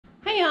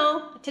Hey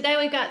y'all, today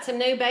we've got some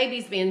new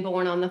babies being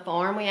born on the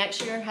farm. We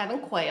actually are having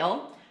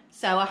quail.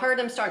 So I heard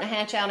them starting to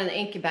hatch out in the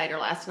incubator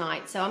last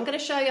night. So I'm going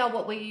to show y'all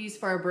what we use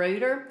for a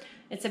brooder.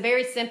 It's a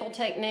very simple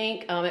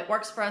technique. It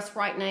works for us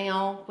right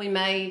now. We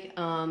may,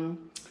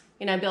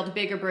 build a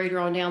bigger brooder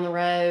on down the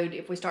road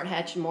if we start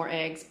hatching more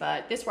eggs,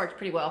 but this works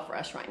pretty well for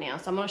us right now.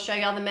 So I'm going to show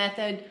y'all the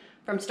method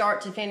from start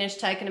to finish,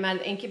 taking them out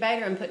of the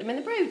incubator and putting them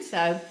in the brood.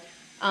 So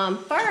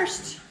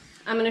first,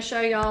 I'm going to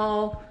show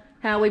y'all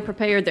how we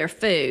prepare their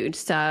food.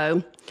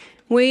 So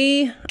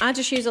I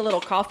just use a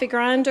little coffee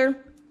grinder,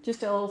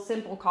 just a little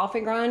simple coffee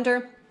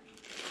grinder.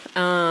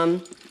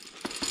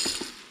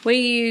 We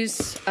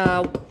use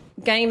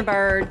game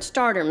bird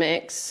starter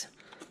mix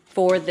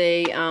for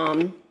their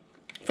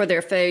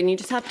food, and you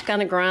just have to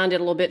kind of grind it a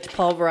little bit to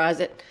pulverize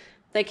it.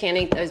 They can't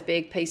eat those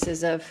big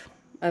pieces of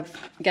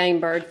game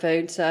bird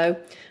food, so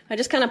I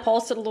just kind of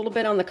pulse it a little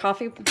bit on the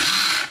coffee.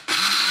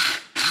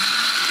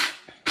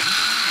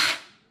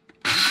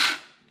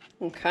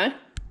 Okay,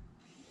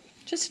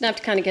 just enough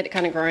to kind of get it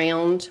kind of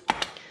ground.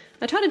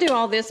 I try to do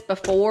all this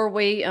before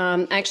we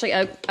actually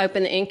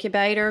open the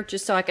incubator,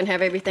 just so I can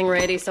have everything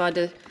ready, so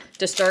I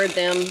disturb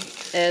them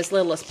as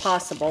little as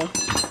possible.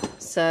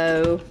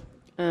 So,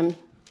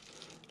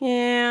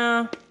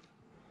 yeah,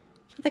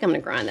 I think I'm gonna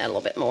grind that a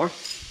little bit more.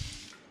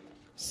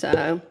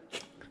 So,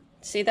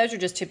 see, those are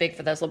just too big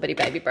for those little bitty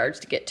baby birds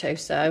to get to,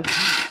 so.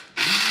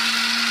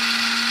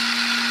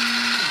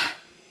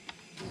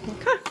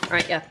 All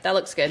right, yeah, that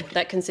looks good.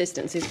 That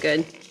consistency is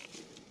good.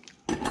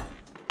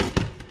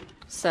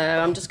 So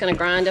I'm just going to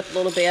grind up a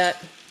little bit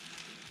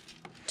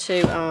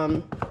to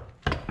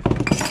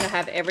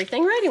have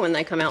everything ready when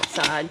they come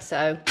outside.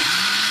 So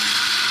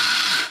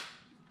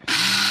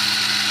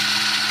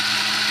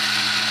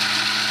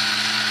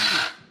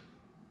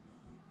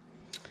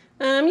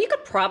you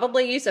could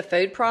probably use a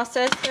food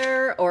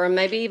processor or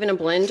maybe even a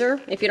blender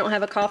if you don't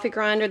have a coffee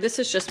grinder. This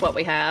is just what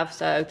we have,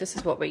 so this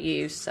is what we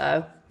use.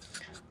 So.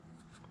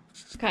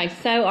 Okay,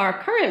 so our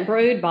current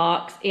brood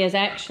box is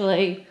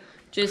actually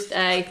just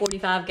a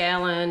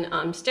 45-gallon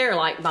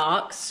Sterilite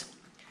box.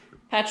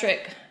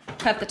 Patrick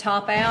cut the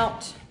top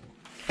out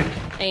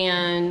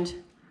and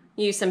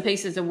used some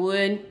pieces of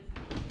wood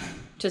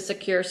to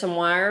secure some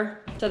wire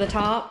to the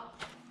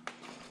top.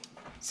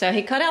 So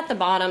he cut out the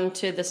bottom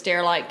to the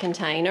Sterilite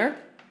container.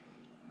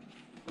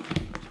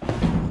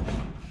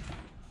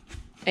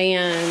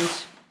 And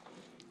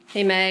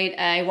he made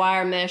a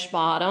wire mesh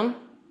bottom.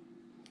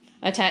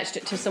 Attached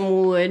it to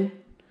some wood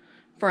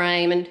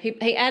frame, and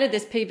he added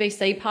this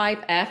PVC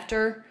pipe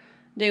after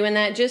doing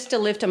that, just to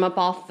lift them up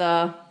off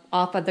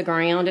of the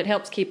ground. It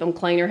helps keep them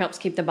cleaner, helps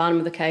keep the bottom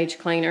of the cage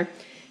cleaner.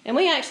 And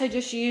we actually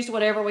just used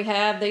whatever we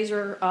have. These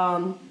are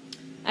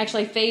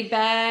actually feed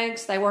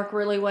bags. They work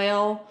really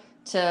well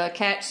to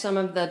catch some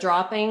of the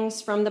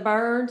droppings from the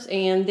birds,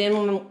 and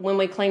then when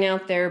we clean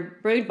out their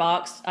brood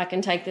box, I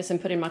can take this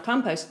and put in my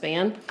compost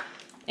bin,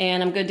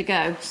 and I'm good to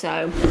go.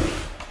 So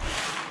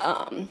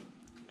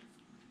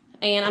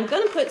and I'm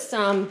going to put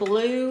some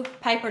blue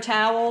paper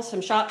towels,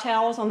 some shop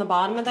towels on the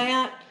bottom of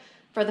that.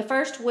 For the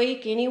first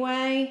week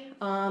anyway,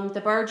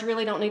 the birds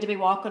really don't need to be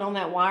walking on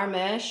that wire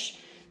mesh.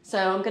 So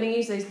I'm going to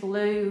use these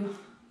blue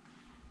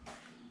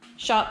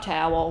shop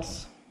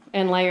towels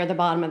and layer the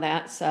bottom of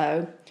that.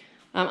 So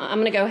I'm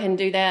going to go ahead and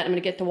do that. I'm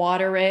going to get the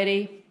water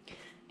ready,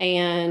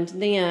 and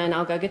then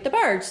I'll go get the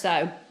birds.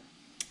 So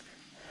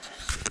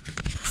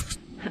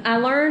I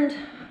learned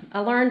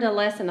a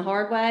lesson the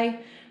hard way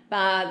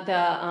by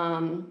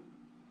the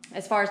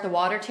as far as the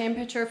water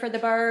temperature for the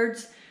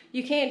birds.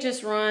 You can't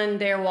just run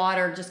their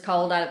water just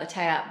cold out of the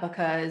tap,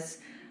 because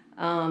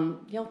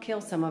you'll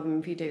kill some of them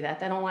if you do that.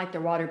 They don't like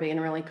their water being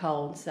really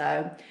cold.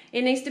 So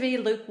it needs to be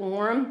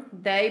lukewarm.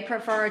 They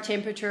prefer a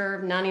temperature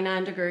of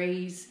 99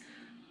 degrees,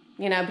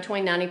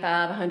 between 95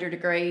 and 100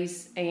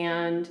 degrees.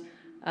 And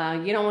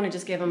you don't want to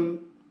just give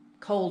them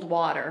cold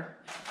water.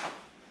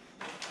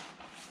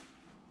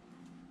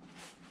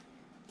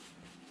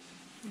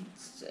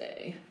 Let's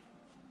see.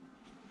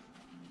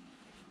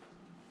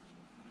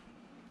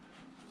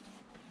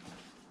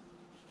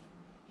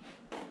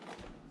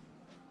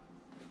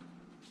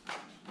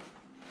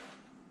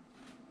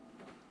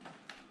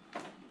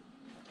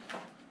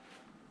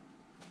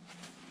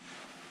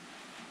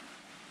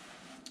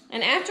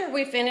 And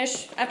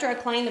after I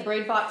clean the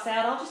brood box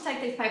out, I'll just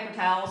take these paper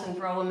towels and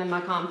throw them in my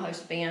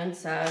compost bin.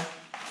 So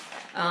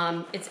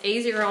it's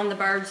easier on the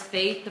birds'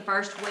 feet the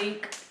first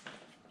week.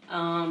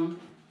 We'll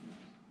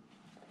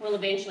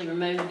eventually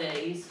remove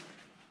these.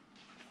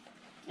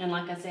 And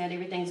like I said,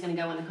 everything's going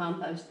to go in the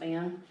compost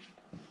bin.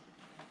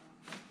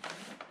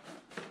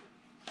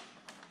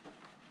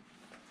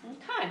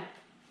 Okay.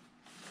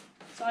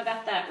 So I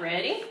got that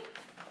ready.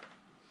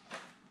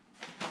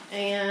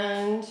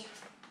 And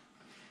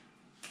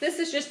this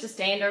is just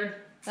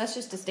that's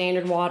just a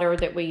standard water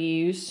that we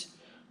use.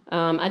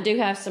 I do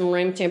have some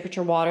room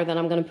temperature water that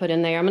I'm going to put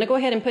in there. I'm going to go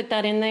ahead and put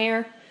that in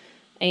there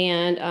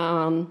and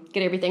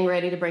get everything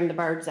ready to bring the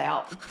birds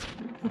out.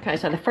 Okay,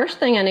 so the first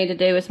thing I need to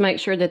do is make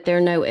sure that there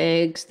are no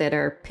eggs that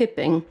are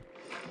pipping.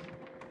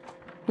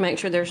 Make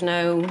sure there's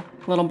no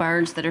little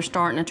birds that are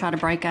starting to try to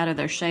break out of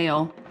their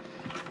shell.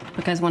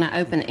 Because when I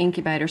open the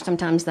incubator,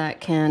 sometimes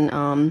that can,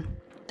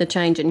 the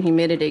change in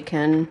humidity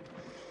can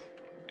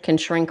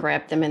shrink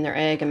wrap them in their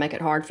egg and make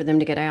it hard for them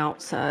to get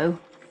out. So,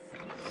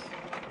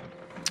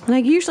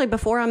 like usually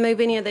before I move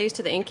any of these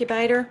to the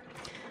incubator,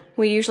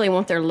 we usually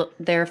want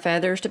their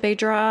feathers to be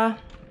dry.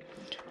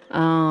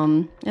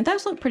 And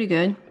those look pretty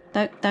good.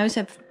 Those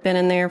have been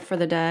in there for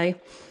the day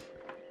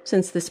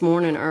since this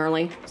morning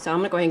early. So I'm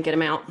gonna go ahead and get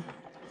them out.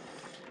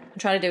 I'll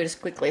try to do it as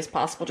quickly as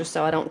possible just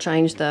so I don't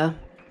change the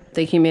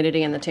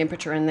humidity and the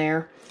temperature in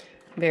there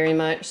very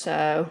much.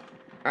 So,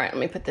 all right, let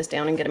me put this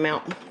down and get them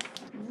out.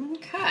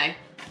 Okay.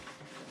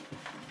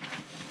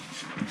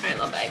 All right,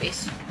 little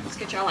babies, let's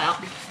get y'all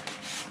out.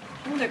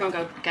 Oh, they're gonna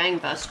go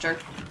gangbuster.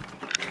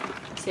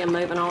 See them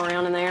moving all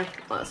around in there?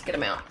 Let's get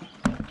them out.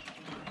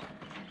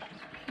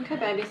 Okay,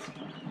 babies.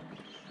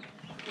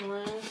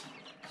 1,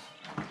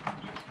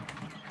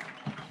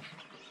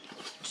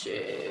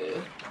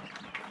 2,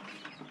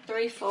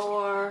 3,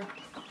 4,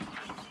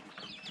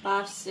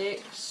 5,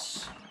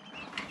 6,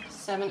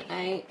 7,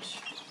 8,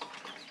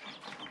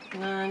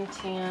 9,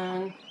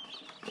 10,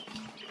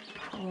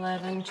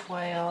 11,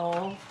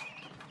 12,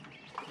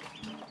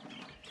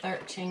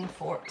 13,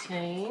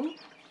 14,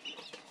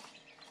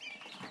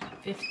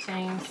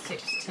 15,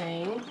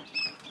 16,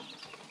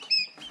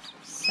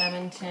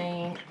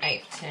 17,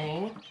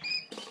 18.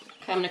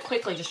 Okay, I'm going to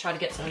quickly just try to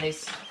get some of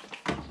these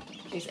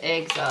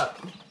eggs up.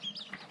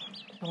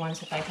 The ones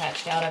that they've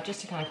hatched out of,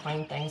 just to kind of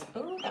clean things.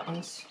 Ooh, I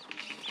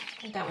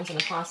think that one's in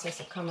the process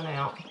of coming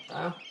out,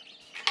 so.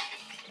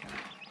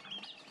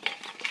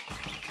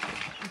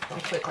 I'm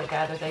going to quickly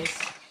gather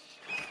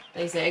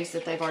these eggs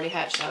that they've already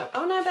hatched out of.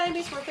 Oh no,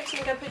 babies, we're fixing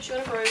to go put you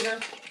in a brooder.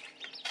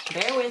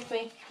 Bear with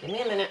me. Give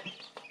me a minute.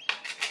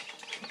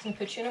 I'm going to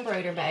put you in a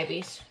brooder,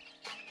 babies.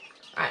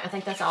 All right, I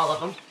think that's all of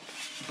them.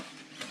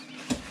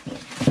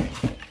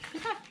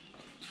 Okay.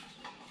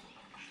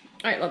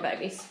 All right, little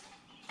babies.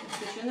 Let's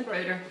put you in the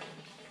brooder.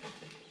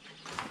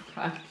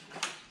 Okay.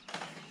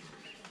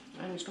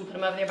 I'm just going to put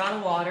them over there by the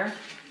water.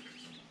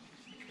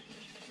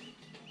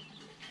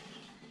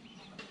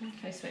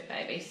 Okay, sweet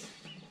babies.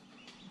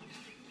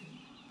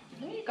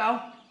 There you go.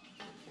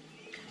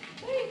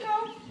 There you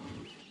go.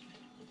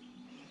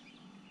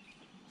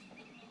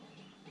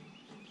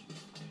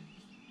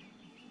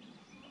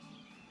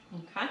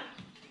 Okay.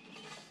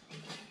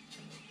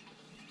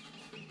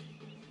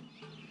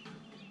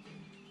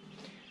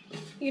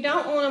 You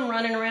don't want them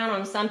running around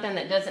on something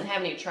that doesn't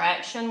have any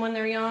traction when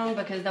they're young,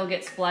 because they'll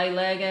get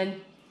splay-legged,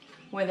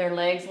 where their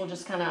legs will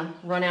just kind of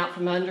run out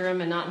from under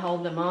them and not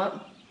hold them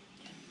up.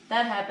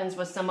 That happens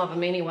with some of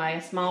them anyway.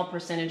 A small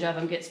percentage of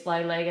them get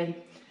splay-legged,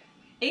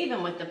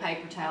 even with the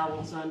paper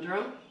towels under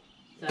them.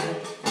 So,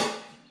 all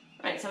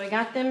right, so we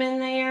got them in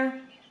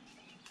there.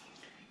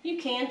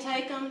 You can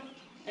take them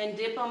and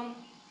dip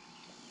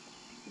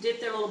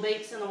their little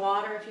beaks in the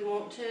water if you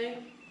want to.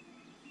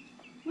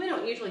 We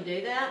don't usually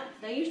do that.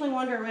 They usually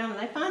wander around and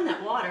they find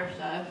that water,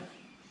 so.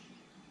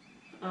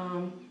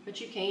 But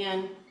you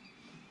can.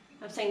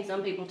 I've seen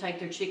some people take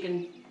their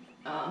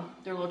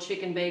little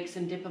chicken beaks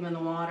and dip them in the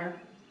water.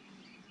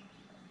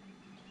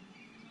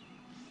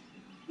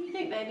 What do you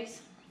think,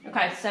 babies?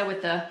 Okay, so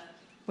with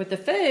the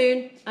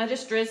food, I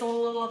just drizzle a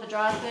little of the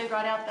dry food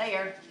right out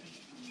there.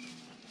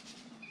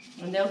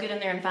 And they'll get in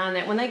there and find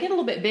that. When they get a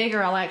little bit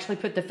bigger, I'll actually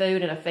put the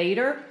food in a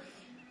feeder,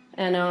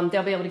 and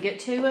they'll be able to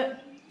get to it.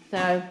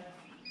 So,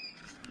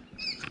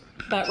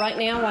 but right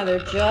now, while they're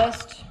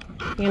just,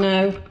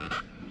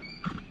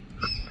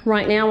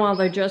 while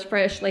they're just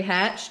freshly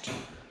hatched,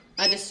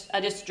 I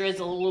just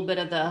drizzle a little bit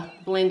of the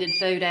blended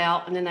food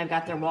out, and then they've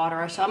got their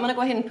water. So I'm gonna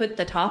go ahead and put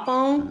the top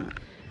on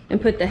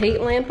and put the heat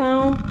lamp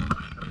on.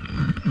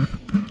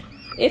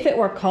 If it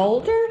were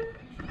colder,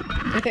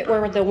 if it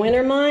were the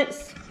winter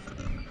months,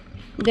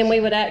 then we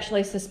would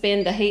actually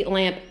suspend the heat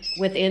lamp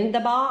within the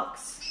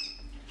box.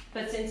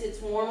 But since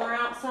it's warmer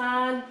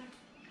outside,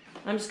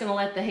 I'm just gonna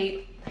let the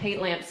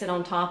heat lamp sit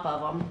on top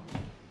of them.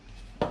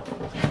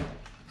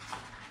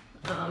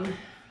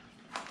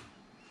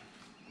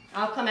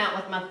 I'll come out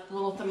with my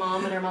little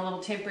thermometer, my little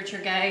temperature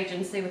gauge,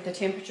 and see what the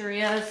temperature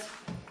is.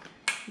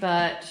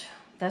 But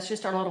that's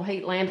just our little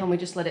heat lamp, and we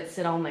just let it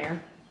sit on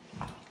there,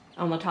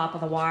 on the top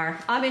of the wire.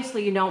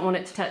 Obviously, you don't want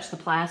it to touch the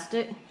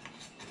plastic.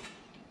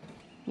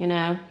 You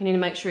need to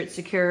make sure it's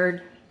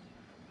secured.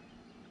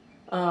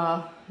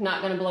 Not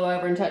gonna blow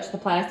over and touch the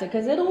plastic,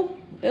 because it'll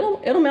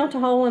melt a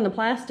hole in the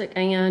plastic,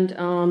 and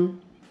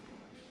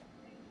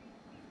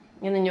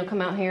then you'll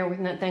come out here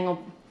and that thing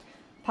will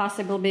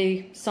possibly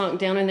be sunk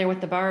down in there with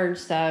the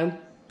birds. So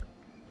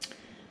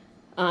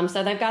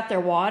so they've got their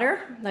water,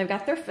 they've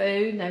got their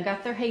food, they've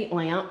got their heat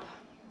lamp.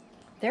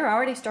 They're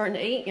already starting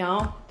to eat,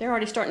 y'all. They're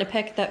already starting to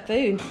peck at that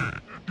food.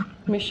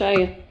 Let me show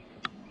you.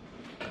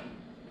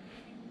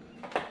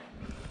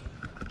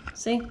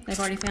 See, they've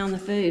already found the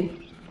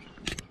food.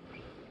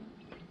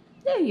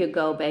 There you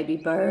go, baby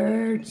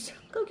birds.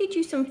 Go get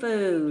you some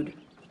food.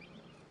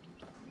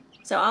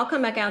 So I'll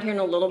come back out here in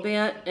a little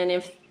bit, and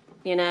if,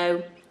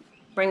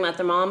 bring my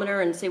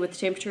thermometer and see what the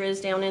temperature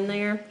is down in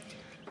there.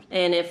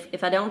 And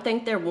if I don't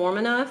think they're warm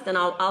enough, then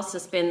I'll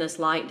suspend this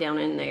light down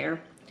in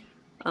there,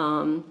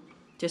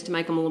 just to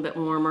make them a little bit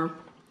warmer.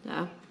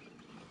 So,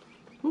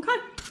 okay.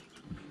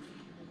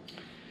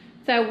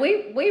 So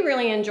we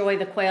really enjoy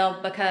the quail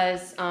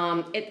because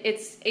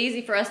it's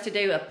easy for us to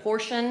do a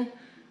portion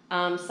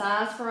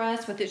size for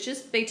us with it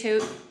just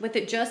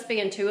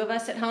being 2 of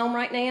us at home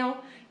right now.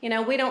 You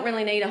know, we don't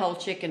really need a whole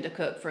chicken to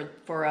cook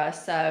for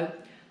us, so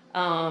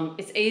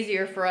it's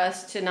easier for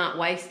us to not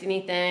waste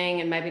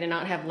anything and maybe to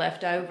not have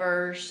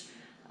leftovers,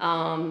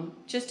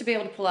 just to be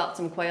able to pull out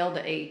some quail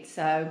to eat.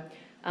 So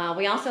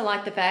we also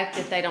like the fact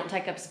that they don't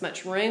take up as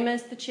much room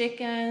as the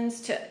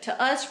chickens.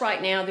 To us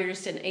right now, they're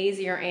just an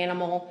easier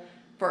animal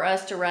for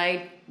us to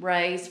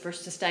raise for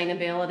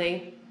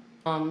sustainability.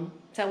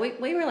 So we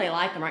really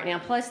like them right now.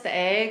 Plus the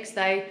eggs,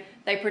 they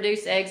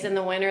produce eggs in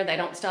the winter. They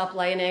don't stop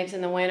laying eggs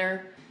in the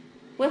winter.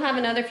 We'll have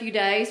another few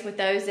days with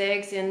those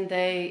eggs in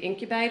the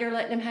incubator,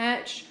 letting them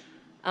hatch.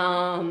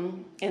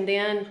 And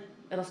then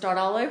it'll start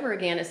all over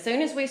again. As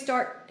soon as we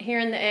start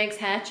hearing the eggs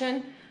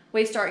hatching,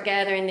 we start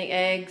gathering the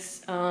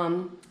eggs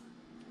and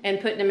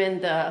putting them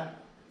in the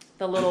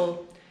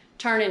little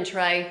turning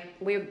tray.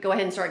 We go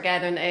ahead and start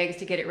gathering the eggs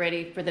to get it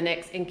ready for the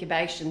next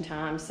incubation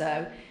time.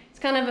 So it's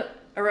kind of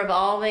a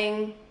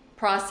revolving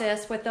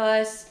process with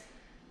us.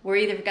 We're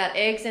either got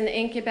eggs in the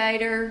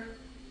incubator,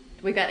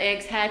 we've got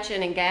eggs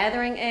hatching and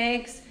gathering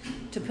eggs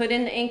to put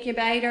in the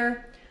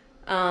incubator.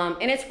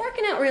 And it's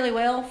working out really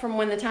well from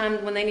when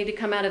they need to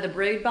come out of the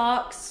brood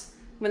box,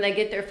 when they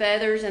get their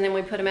feathers, and then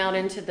we put them out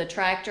into the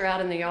tractor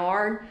out in the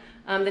yard.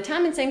 The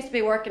timing seems to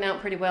be working out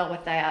pretty well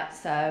with that.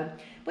 So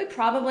we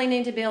probably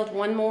need to build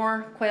one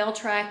more quail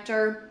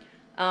tractor.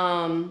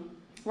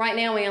 Right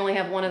now we only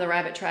have one of the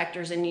rabbit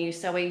tractors in use,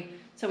 so we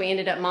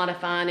ended up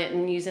modifying it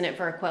and using it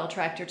for a quail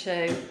tractor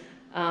too.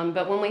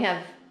 But when we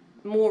have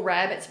more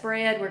rabbits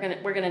bred, we're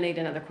gonna need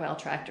another quail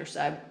tractor.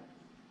 So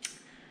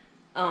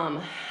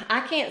I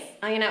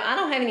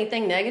don't have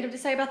anything negative to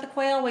say about the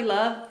quail. We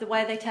love the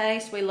way they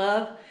taste. We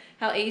love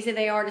how easy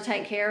they are to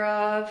take care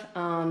of.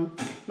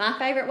 My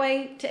favorite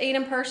way to eat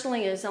them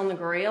personally is on the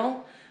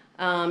grill.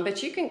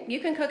 But you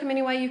can cook them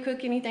any way you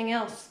cook anything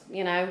else.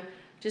 You know,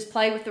 just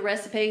play with the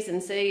recipes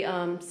and see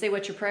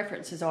what your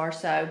preferences are.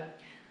 So,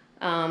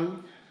 oh,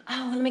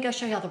 let me go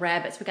show y'all the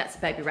rabbits. We got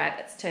some baby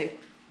rabbits too.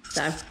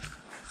 So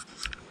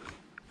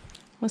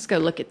let's go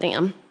look at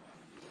them.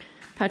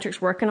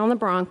 Patrick's working on the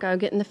Bronco,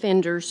 getting the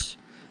fenders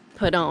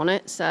put on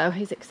it, so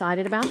he's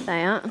excited about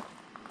that.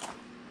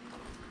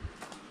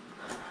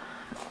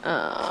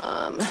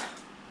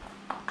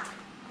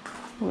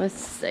 Let's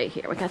see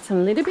here. We got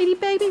some little bitty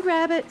baby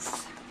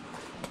rabbits.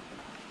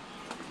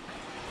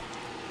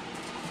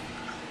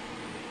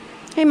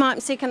 Hey,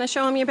 Mopsy, can I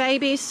show them your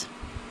babies?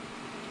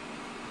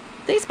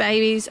 These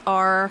babies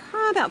are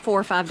about 4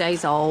 or 5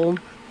 days old.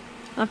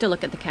 I'll have to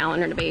look at the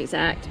calendar to be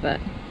exact, but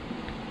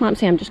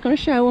Mopsy, I'm just going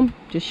to show them.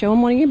 Just show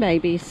them one of your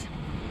babies.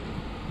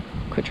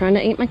 Quit trying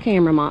to eat my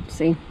camera,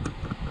 Mopsy.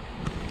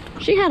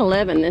 She had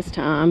 11 this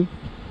time.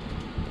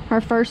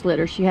 Her first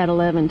litter, she had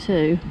 11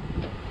 too.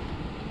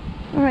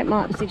 All right,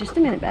 Mopsy, just a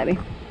minute, baby.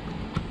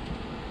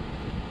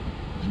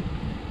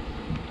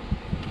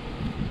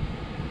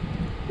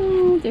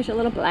 There's a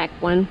little black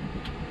one.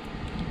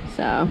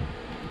 So,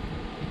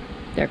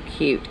 they're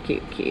cute,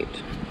 cute, cute.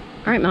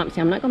 All right, Mopsy,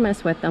 I'm not gonna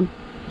mess with them.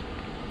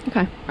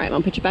 Okay, all right, I'm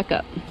gonna put you back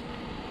up. You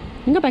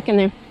can go back in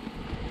there.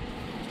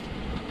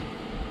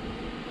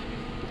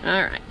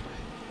 All right,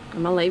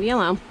 I'm gonna leave you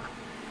alone.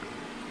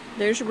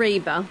 There's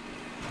Reba.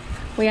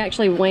 We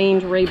actually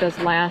weaned Reba's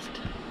last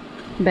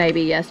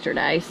baby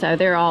yesterday, so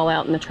they're all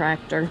out in the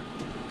tractor.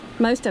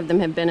 Most of them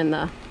have been in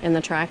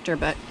the tractor,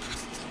 but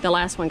the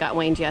last one got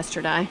weaned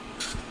yesterday.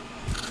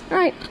 All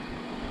right,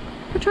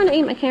 we're trying to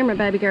eat my camera,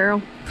 baby girl.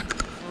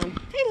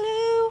 Hey,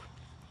 Lou.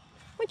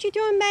 What you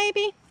doing,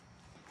 baby?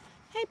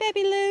 Hey,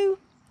 baby Lou.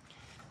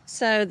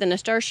 So the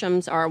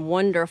nasturtiums are a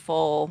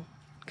wonderful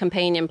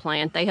companion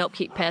plant. They help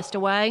keep pests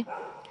away.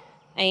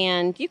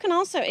 And you can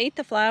also eat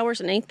the flowers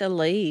and eat the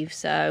leaves,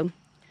 so.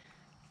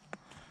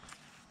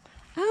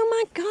 Oh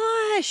my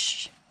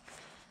gosh.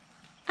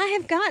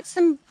 I've got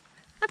some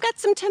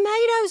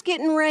tomatoes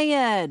getting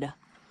red.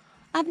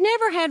 I've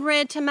never had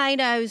red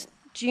tomatoes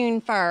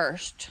June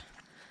 1st.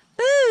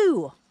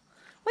 Boo!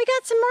 We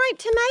got some ripe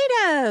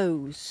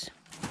tomatoes.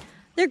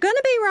 They're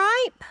gonna be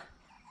ripe.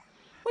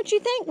 What you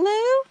think,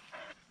 Lou?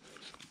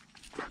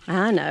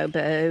 I know,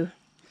 Boo.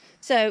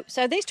 So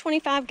these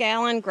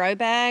 25-gallon grow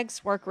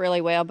bags work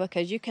really well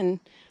because you can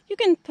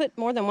put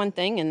more than one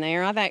thing in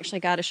there. I've actually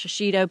got a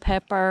shishito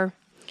pepper,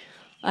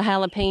 a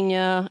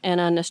jalapeno,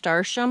 and a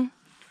nasturtium.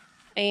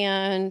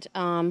 And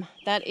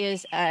that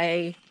is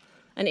an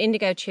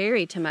indigo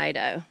cherry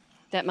tomato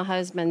that my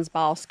husband's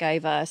boss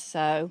gave us.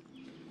 So,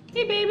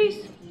 hey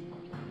babies.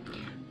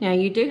 Now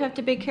you do have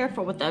to be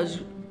careful with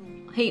those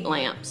heat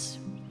lamps.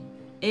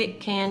 It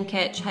can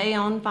catch hay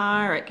on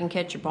fire. It can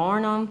catch your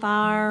barn on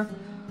fire.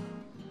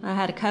 I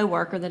had a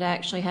coworker that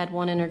actually had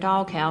one in her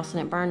doghouse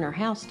and it burned her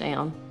house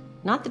down.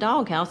 not the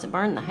doghouse, it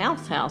burned the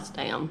house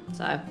down.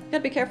 So you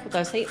gotta be careful with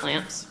those heat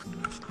lamps.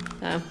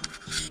 So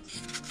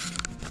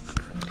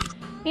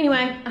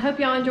anyway, I hope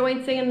y'all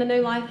enjoyed seeing the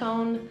new life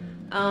on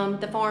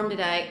the farm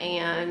today,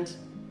 and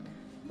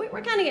we're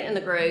kind of getting in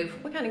the groove.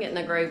 We're kind of getting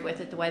in the groove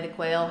with it, the way the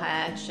quail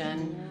hatch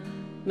and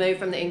move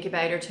from the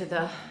incubator to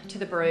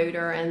the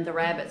brooder, and the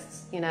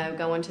rabbits, you know,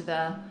 going to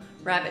the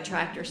rabbit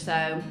tractor.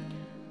 So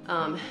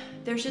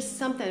there's just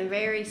something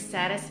very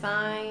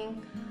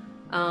satisfying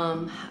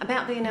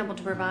about being able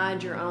to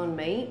provide your own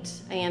meat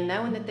and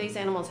knowing that these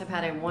animals have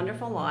had a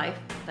wonderful life.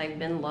 They've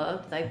been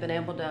loved. They've been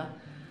able to,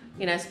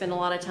 you know, spend a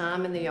lot of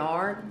time in the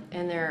yard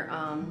in their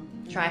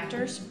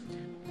tractors.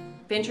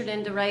 Ventured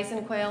into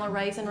raising quail or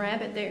raising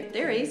rabbit,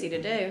 they're easy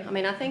to do. I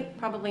mean, I think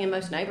probably in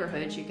most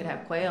neighborhoods you could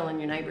have quail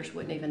and your neighbors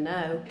wouldn't even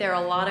know. There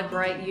are a lot of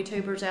great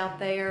YouTubers out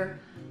there.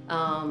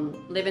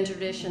 Living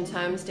Traditions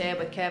Homestead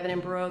with Kevin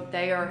and Brooke,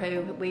 they are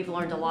who we've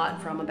learned a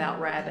lot from about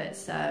rabbits.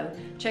 So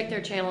check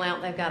their channel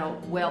out. They've got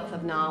a wealth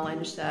of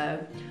knowledge. So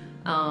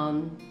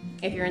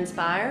if you're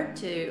inspired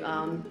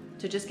to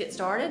just get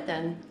started,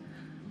 then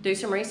do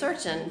some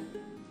research, and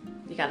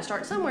you got to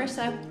start somewhere.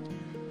 So,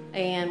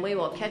 and we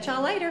will catch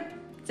y'all later.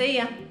 See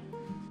ya.